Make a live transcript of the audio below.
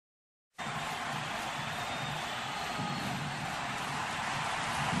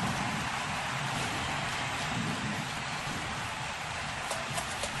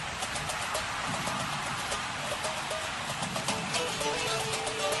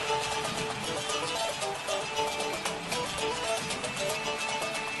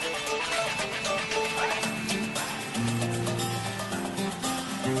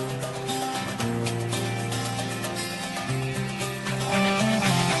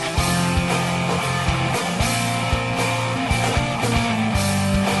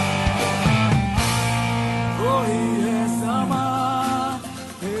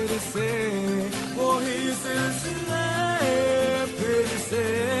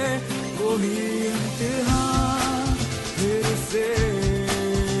ही इम्तिहान, फिर से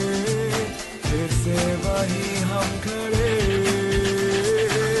वही हम खड़े।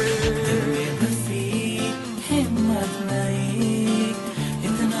 दिल में बसी हिम्मत नहीं,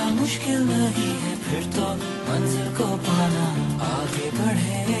 इतना मुश्किल नहीं है फिर तो मंजिल को पाना। आगे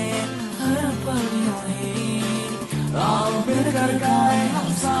बढ़े हर पल यूं ही, आओ मिलकर गाएं हम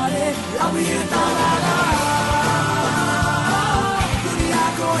सारे अब ये तराना। दुनिया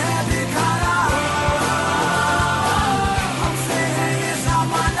को है दिखाना, हमसे है ये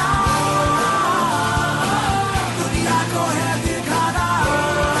ज़माना। दुनिया को है दिखाना,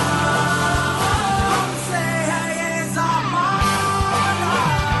 हमसे है ये ज़माना।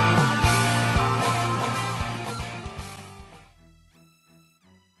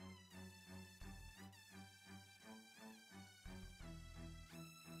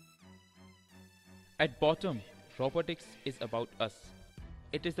 At bottom, robotics is about us.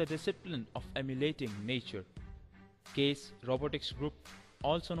 It is the discipline of emulating nature. CASE Robotics Group,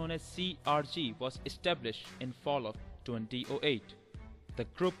 also known as CRG, was established in fall of 2008. The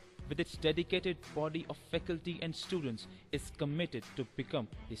group, with its dedicated body of faculty and students, is committed to become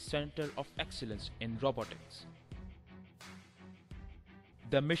the center of excellence in robotics.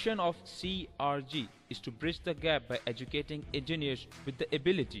 The mission of CRG is to bridge the gap by educating engineers with the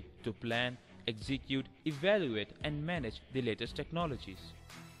ability to plan, execute, evaluate and manage the latest technologies.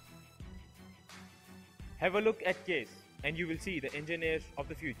 Have a look at CASE and you will see the engineers of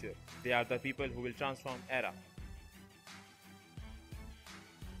the future. They are the people who will transform era.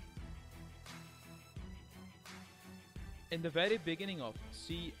 In the very beginning of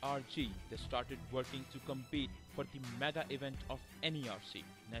CRG, they started working to compete for the mega event of NERC,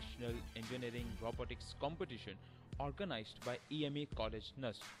 National Engineering Robotics Competition, organized by EME College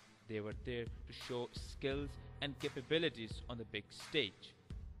NUST. They were there to show skills and capabilities on the big stage.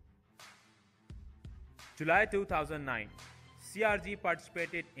 July 2009, CRG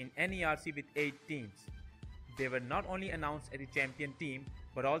participated in NERC with 8 teams. They were not only announced as the champion team,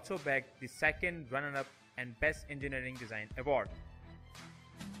 but also bagged the second runner-up and Best Engineering Design Award.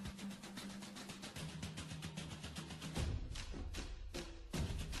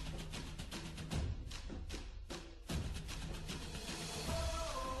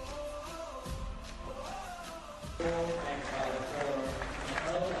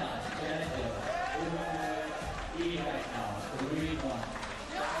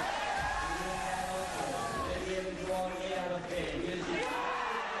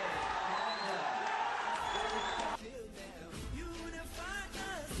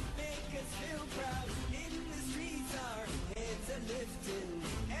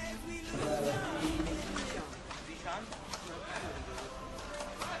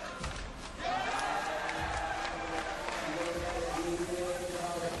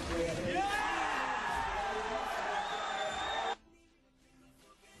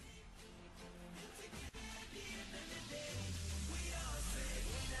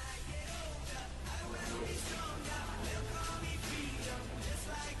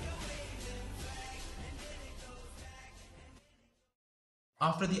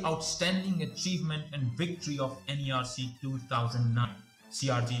 After the outstanding achievement and victory of NERC 2009,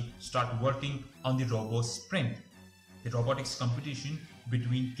 CRG started working on the Robo Sprint, the robotics competition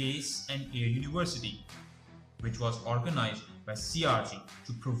between CASE and Air University, which was organized by CRG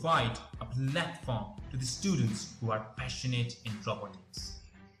to provide a platform to the students who are passionate in robotics.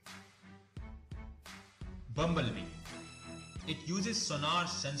 Bumblebee. It uses sonar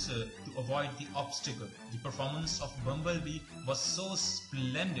sensor to avoid the obstacle. The performance of Bumblebee was so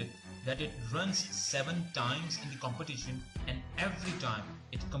splendid that it runs 7 times in the competition, and every time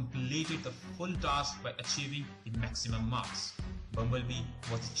it completed the full task by achieving the maximum marks. Bumblebee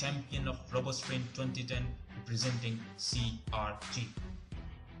was the champion of RoboSprint 2010 representing CRG.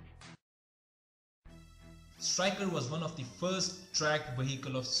 Striker was one of the first tracked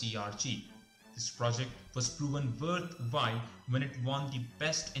vehicle of CRG. This project was proven worthwhile when it won the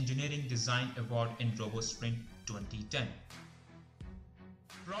Best Engineering Design Award in RoboSprint 2010.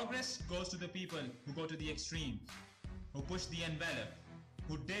 Progress goes to the people who go to the extremes, who push the envelope,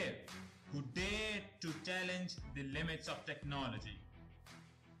 who dare to challenge the limits of technology.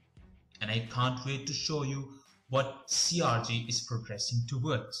 And I can't wait to show you what CRG is progressing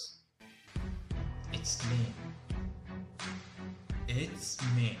towards. It's main. It's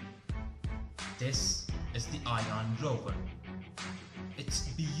main. This is the Ion rover. It's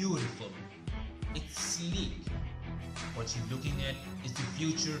beautiful. It's sleek. What you're looking at is the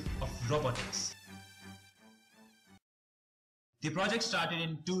future of robotics. The project started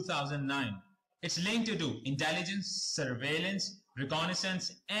in 2009. It's linked to do intelligence, surveillance,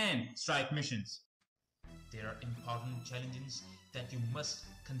 reconnaissance, and strike missions. There are important challenges that you must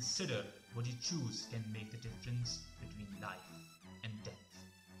consider. What you choose can make the difference between life and death.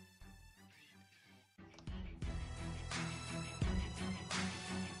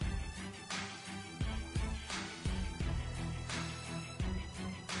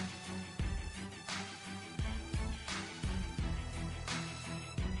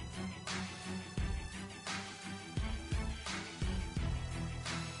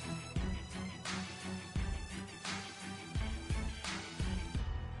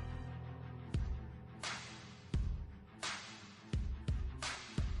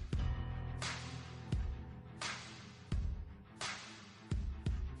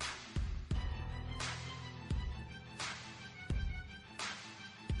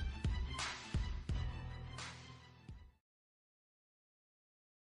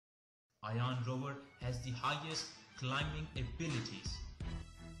 Ion rover has the highest climbing abilities.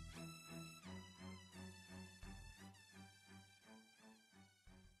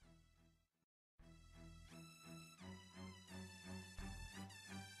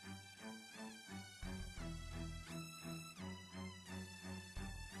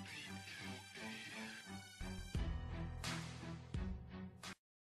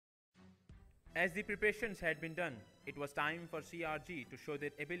 As the preparations had been done, it was time for CRG to show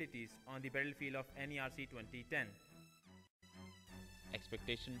their abilities on the battlefield of NERC 2010.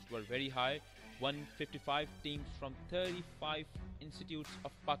 Expectations were very high. 155 teams from 35 institutes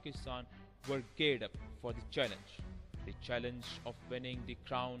of Pakistan were geared up for the challenge of winning the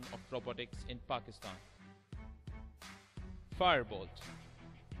crown of robotics in Pakistan. Firebolt.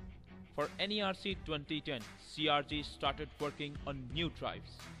 For NERC 2010, CRG started working on new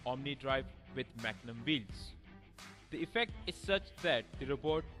drives, Omni drive with Magnum wheels. The effect is such that the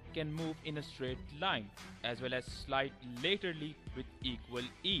robot can move in a straight line as well as slide laterally with equal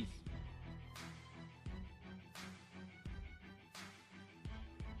ease.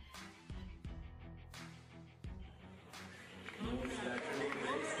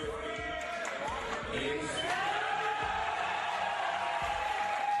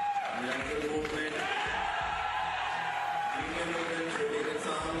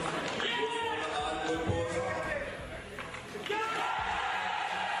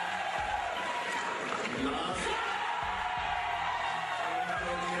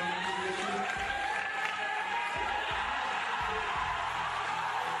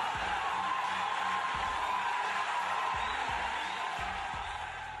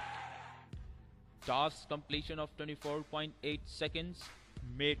 Task completion of 24.8 seconds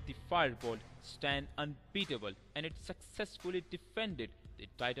made the Firebolt stand unbeatable, and it successfully defended the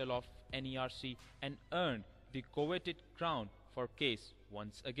title of NERC and earned the coveted crown for CASE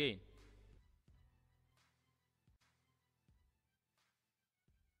once again.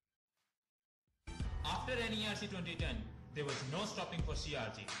 After NERC 2010, there was no stopping for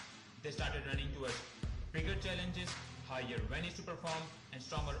CRG. They started running towards bigger challenges, higher venues to perform, and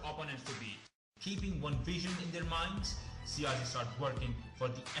stronger opponents to beat. Keeping one vision in their minds, CRG started working for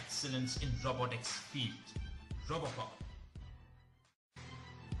the excellence in robotics field. Robocon.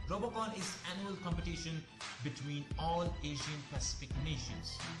 Robocon is annual competition between all Asian Pacific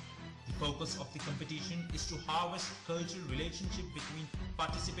nations. The focus of the competition is to harvest cultural relationship between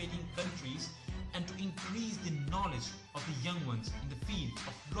participating countries and to increase the knowledge of the young ones in the field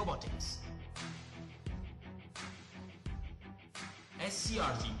of robotics. As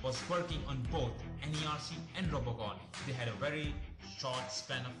CRG was working on both NERC and Robocon, they had a very short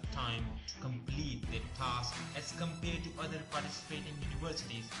span of time to complete their task as compared to other participating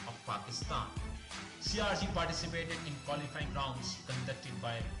universities of Pakistan. CRG participated in qualifying rounds conducted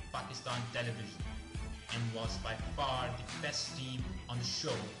by Pakistan Television and was by far the best team on the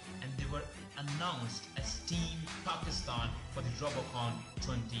show, and they were announced as Team Pakistan for the Robocon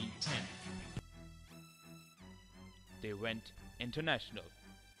 2010. They went international.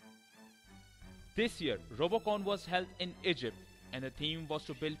 This year, Robocon was held in Egypt, and the theme was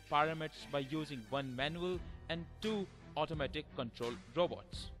to build pyramids by using one manual and two automatic control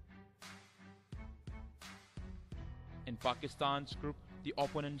robots. In Pakistan's group, the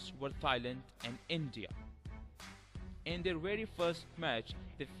opponents were Thailand and India. In their very first match,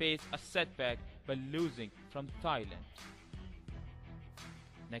 they faced a setback by losing from Thailand.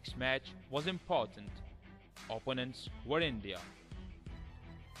 Next match was important. Opponents were India.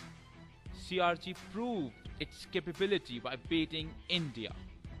 CRG proved its capability by beating India.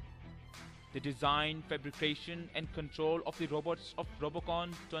 The design, fabrication and control of the robots of Robocon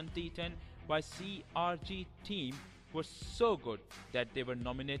 2010 by CRG team were so good that they were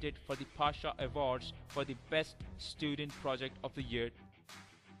nominated for the Pasha Awards for the Best Student Project of the Year.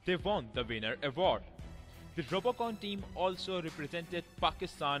 They won the winner award. The Robocon team also represented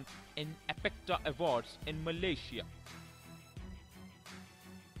Pakistan in Apecta Awards in Malaysia.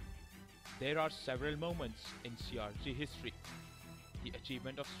 There are several moments in CRG history: the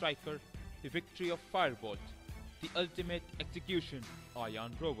achievement of Striker, the victory of Firebolt, the ultimate execution,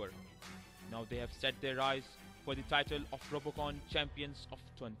 Ion Rover. Now they have set their eyes for the title of Robocon Champions of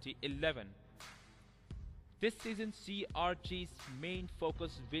 2011. This season CRG's main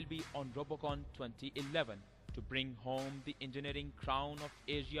focus will be on Robocon 2011 to bring home the engineering crown of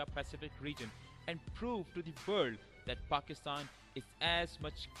Asia Pacific region and prove to the world that Pakistan is as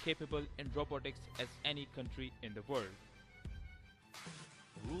much capable in robotics as any country in the world.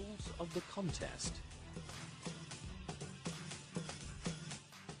 Rules of the contest.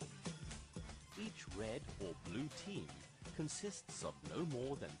 Each red or blue team consists of no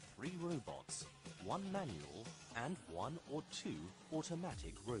more than 3 robots, 1 manual and 1 or 2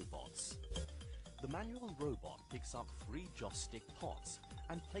 automatic robots. The manual robot picks up 3 joystick pots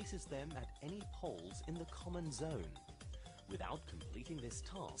and places them at any poles in the common zone. Without completing this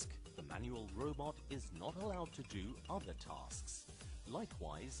task, the manual robot is not allowed to do other tasks.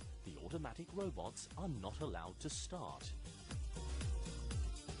 Likewise, the automatic robots are not allowed to start.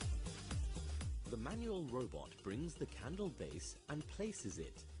 The manual robot brings the candle base and places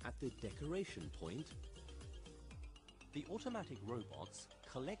it at the decoration point. The automatic robots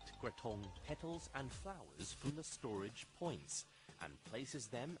collect gratong petals and flowers from the storage points and places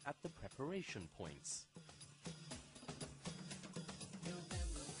them at the preparation points.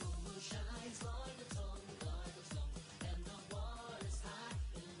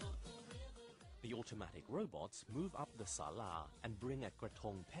 The automatic robots move up the sala and bring a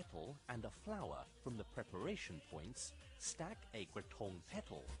gratong petal and a flower from the preparation points, stack a gratong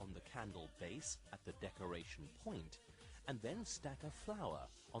petal on the candle base at the decoration point, and then stack a flower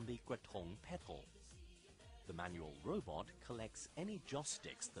on the gratong petal. The manual robot collects any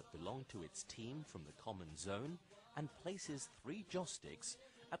joysticks that belong to its team from the common zone and places 3 joysticks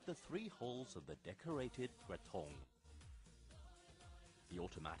at the 3 holes of the decorated gratong. The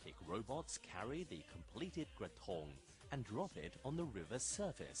automatic robots carry the completed gratong and drop it on the river's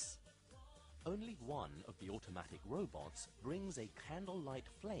surface. Only one of the automatic robots brings a candlelight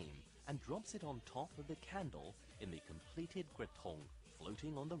flame and drops it on top of the candle in the completed gratong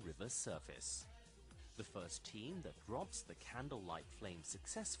floating on the river's surface. The first team that drops the candlelight flame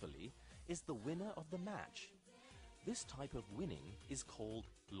successfully is the winner of the match. This type of winning is called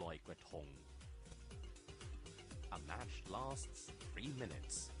loi gratong. A match lasts 3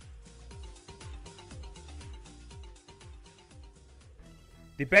 minutes.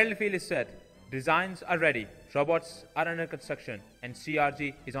 The battlefield is set, designs are ready, robots are under construction, and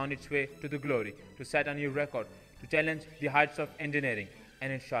CRG is on its way to the glory to set a new record, to challenge the heights of engineering,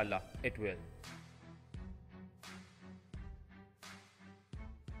 and inshallah it will.